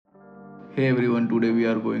Hey everyone, today we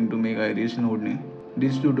are going to make iris in Houdini.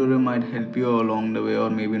 This tutorial might help you along the way or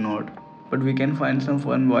maybe not, but we can find some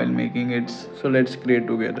fun while making it, so let's create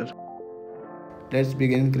together. Let's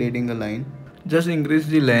begin creating a line. Just increase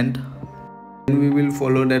the length, and we will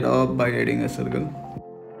follow that up by adding a circle.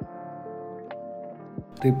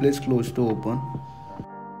 Replace close to open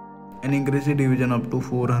and increase the division up to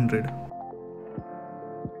 400.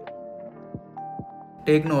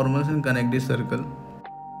 Take normals and connect the circle.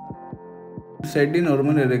 To set the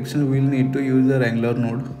normal direction, we will need to use the Wrangler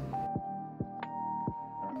node.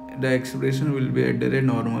 The expression will be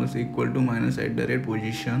 @normals equal to minus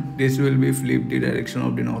 @position. This will be flip the direction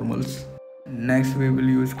of the normals. Next, we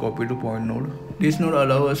will use copy to point node. This node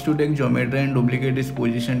allows us to take geometry and duplicate its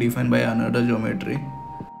position defined by another geometry.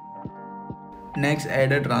 Next,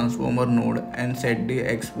 add a transformer node and set the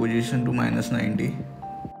x position to -90.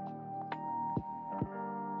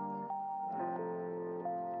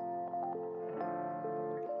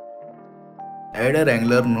 Add a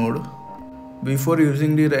Wrangler node. Before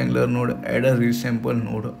using the Wrangler node, add a resample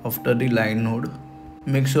node after the line node.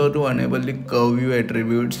 Make sure to enable the curve view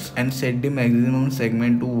attributes and set the maximum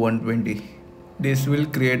segment to 120. This will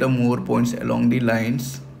create more points along the lines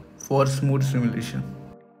for smooth simulation.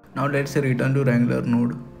 Now let's return to Wrangler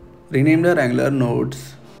node. Rename the Wrangler nodes.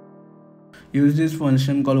 Use this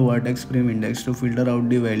function called vertex prim index to filter out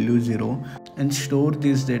the value 0 and store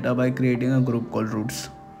this data by creating a group called roots.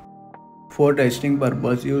 For testing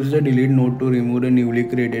purpose, use the delete node to remove the newly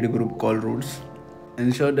created group called roots.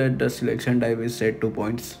 Ensure that the selection type is set to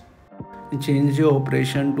points. Change the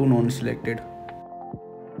operation to non-selected.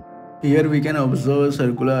 Here we can observe a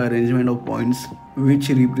circular arrangement of points which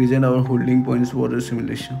represent our holding points for the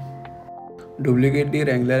simulation. Duplicate the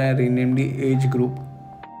Wrangler and rename the edge group.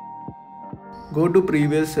 Go to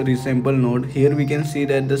previous resample node. Here we can see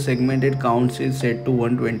that the segmented counts is set to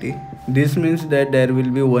 120. This means that there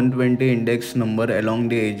will be 120 index number along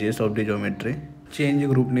the edges of the geometry. Change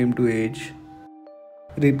group name to edge.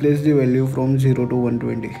 Replace the value from 0 to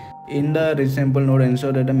 120. In the resample node,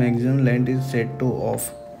 ensure that the maximum length is set to off.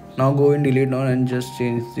 Now go in delete node and just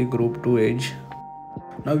change the group to edge.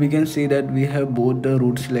 Now we can see that we have both the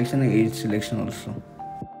root selection and edge selection also.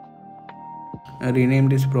 Rename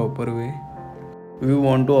this proper way. We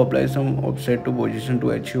want to apply some offset to position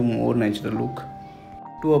to achieve more natural look.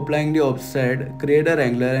 To applying the offset, create a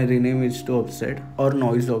Wrangler and rename it to offset or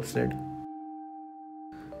noise offset.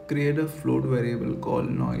 Create a float variable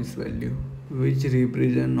called noise value, which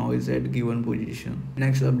represents noise at given position.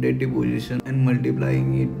 Next, update the position and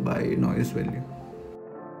multiplying it by noise value.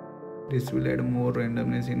 This will add more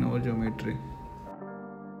randomness in our geometry.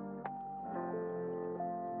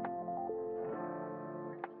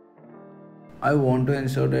 I want to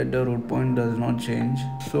ensure that the root point does not change,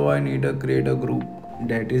 so I need to create a group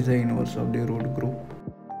that is the inverse of the root group.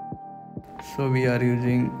 So we are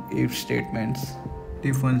using if statements.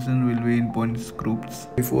 The function will be in points groups.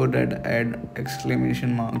 Before that, add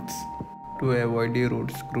exclamation marks to avoid the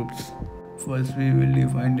roots groups. First we will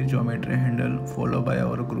define the geometry handle followed by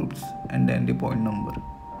our groups and then the point number.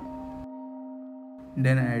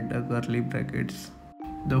 Then add the curly brackets.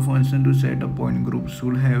 The function to set a point group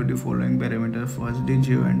should have the following parameters: first the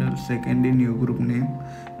geohandle, second the new group name,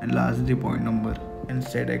 and last the point number. And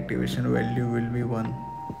set activation value will be 1.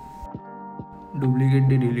 Duplicate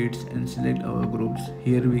the deletes and select our groups.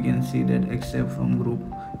 Here we can see that except from group,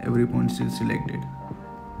 every point is selected.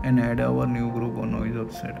 And add our new group on noise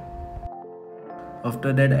offset.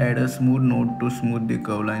 After that, add a smooth node to smooth the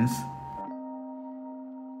curve lines.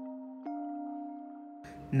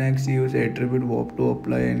 Next, use attribute warp to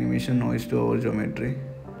apply animation noise to our geometry.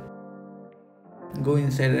 Go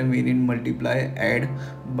inside and we need multiply, add,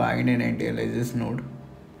 bind and anti-aliasing node.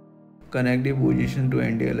 Connect the position to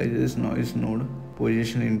anti-aliasing noise node,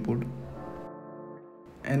 position input.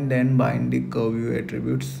 And then bind the curve view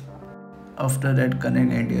attributes. After that,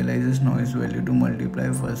 connect anti-aliasing noise value to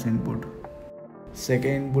multiply first input.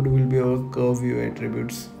 Second input will be our curve view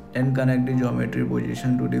attributes. Then connect the geometry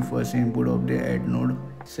position to the first input of the add node.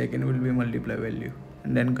 Second will be multiply value.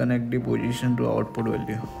 And then connect the position to output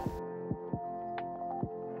value.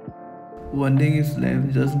 One thing is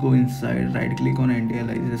left, just go inside, right click on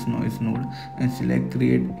anti-aliasing noise node and select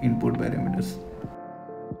create input parameters.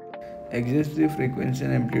 Adjust the frequency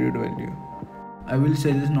and amplitude value. I will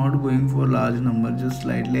suggest not going for large number, just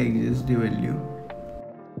slightly adjust the value.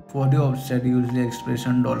 For the offset, use the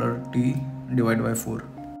expression $t divided by 4.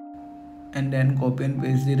 And then copy and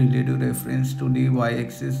paste the relative reference to the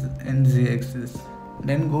y-axis and z-axis.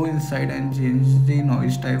 Then go inside and change the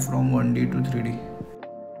noise type from 1D to 3D.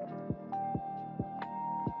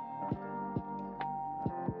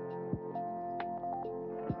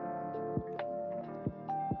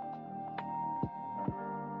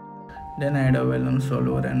 Then add a vellum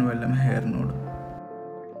solver and vellum hair node.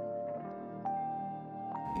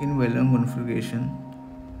 In vellum configuration,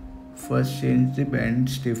 first change the band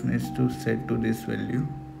stiffness to set to this value.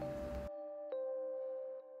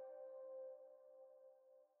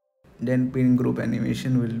 Then pin group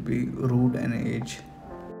animation will be root and edge.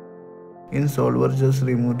 In solver, just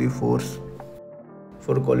remove the force.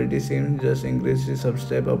 For quality scene, just increase the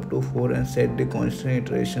substep up to 4 and set the constant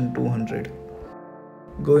iteration 200.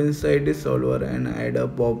 Go inside the solver and add a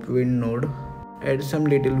pop wind node. Add some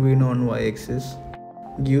little wind on y-axis.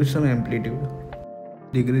 Give some amplitude.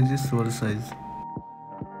 Decrease the swirl size.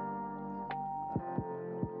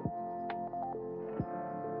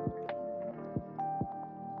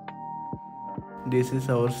 This is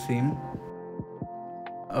our seam.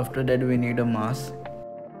 After that we need a mask.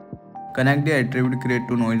 Connect the attribute create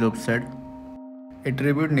to noise offset.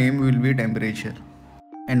 Attribute name will be temperature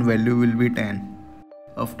and value will be 10.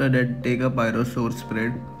 After that take a pyro source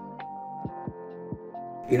spread.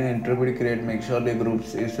 In attribute create make sure the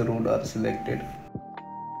groups is root are selected.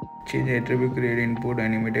 Change attribute create input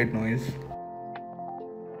animated noise.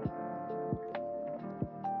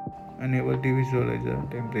 Enable the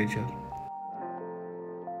visualizer temperature.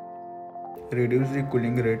 Reduce the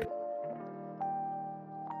cooling rate.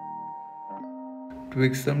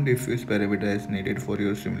 Tweak some diffuse parameter as needed for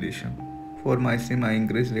your simulation. For my sim, I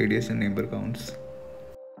increase radius and neighbor counts.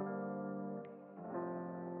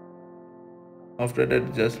 After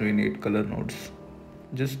that, just we need color nodes.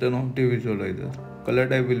 Just turn off the visualizer. Color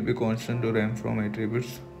type will be constant to RAM from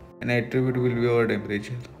attributes, and attribute will be our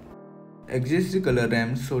temperature. Adjust the color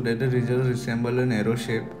RAM so that the result resembles an arrow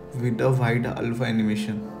shape with a white alpha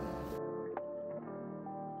animation.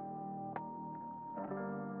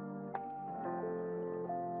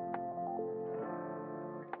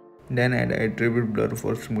 Then add attribute blur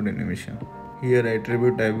for smooth animation. Here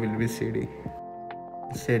attribute type will be CD.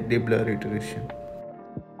 Set the blur iteration.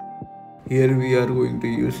 Here we are going to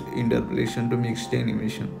use interpolation to mix the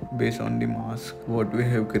animation based on the mask what we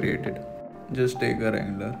have created. Just take a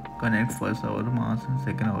wrangler. Connect first our mask and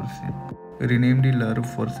second our scene. Rename the blur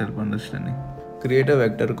for self-understanding. Create a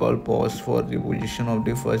vector called pause for the position of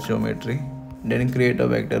the first geometry. Then create a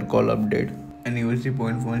vector called update and use the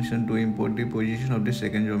point function to import the position of the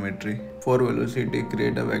second geometry. For velocity,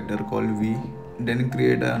 create a vector called v. Then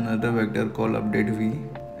create another vector called update v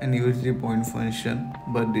and use the point function,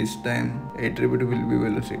 but this time attribute will be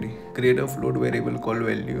velocity. Create a float variable called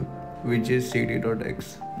value which is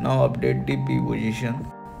cd.x. Now update the p position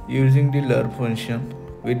using the lerp function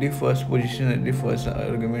with the first position as the first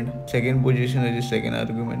argument, second position as the second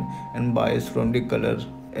argument and bias from the color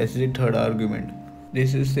as the third argument.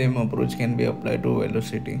 This is same approach can be applied to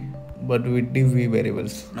velocity but with the v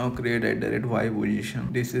variables. Now create @y position.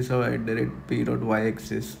 This is our @p.y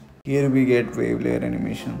axis. Here we get wave layer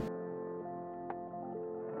animation.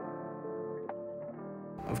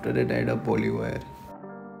 After that add a poly wire.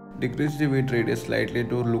 Decrease the width radius slightly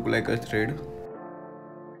to look like a thread.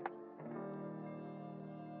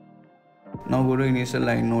 Now go to initial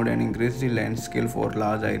line node and increase the length scale for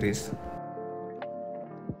large iris.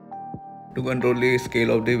 To control the scale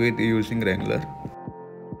of the width using wrangler.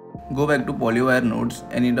 Go back to polywire nodes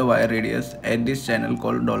and in the wire radius add this channel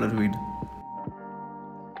called $width.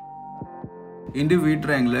 In the width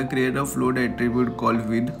wrangler create a float attribute called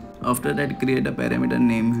width. After that create a parameter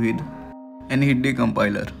named width and hit the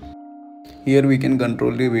compiler. Here we can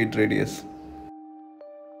control the width radius.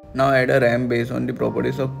 Now add a ramp based on the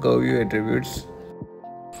properties of curve view attributes.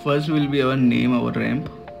 First will be our name, our ramp,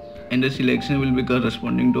 and the selection will be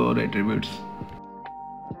corresponding to our attributes.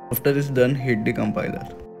 After this done, hit the compiler.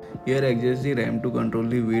 Here adjust the ramp to control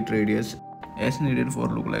the width radius as needed for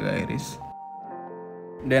look like iris.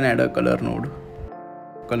 Then add a color node.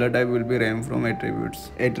 Color type will be ramp from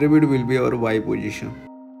attributes. Attribute will be our Y position.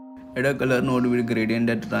 Add a color node with gradient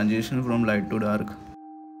that transition from light to dark.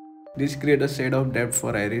 This creates a shade of depth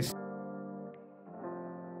for iris.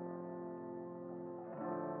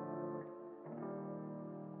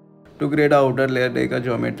 To create an outer layer, take a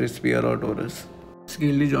geometry sphere or torus.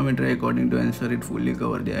 Scale the geometry according to ensure it fully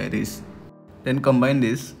covers the iris. Then combine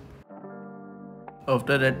this.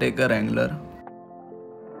 After that take a wrangler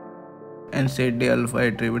and set the alpha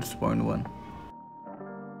attributes 0.1.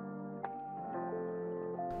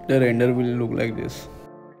 The render will look like this.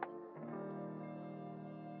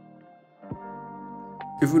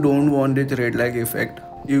 If you don't want the thread-like effect,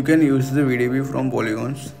 you can use the VDB from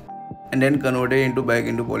polygons and then convert it into back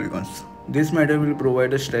into polygons. This method will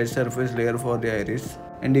provide a stretch surface layer for the iris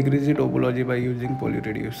and decrease the topology by using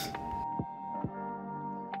polyreduce.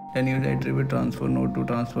 Then use attribute transfer node to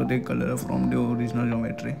transfer the color from the original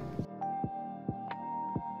geometry.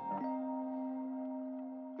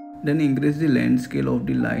 Then increase the length scale of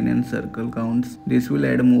the line and circle counts. This will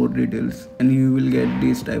add more details and you will get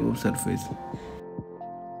this type of surface.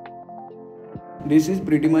 This is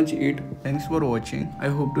pretty much it. Thanks for watching. I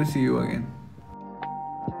hope to see you again.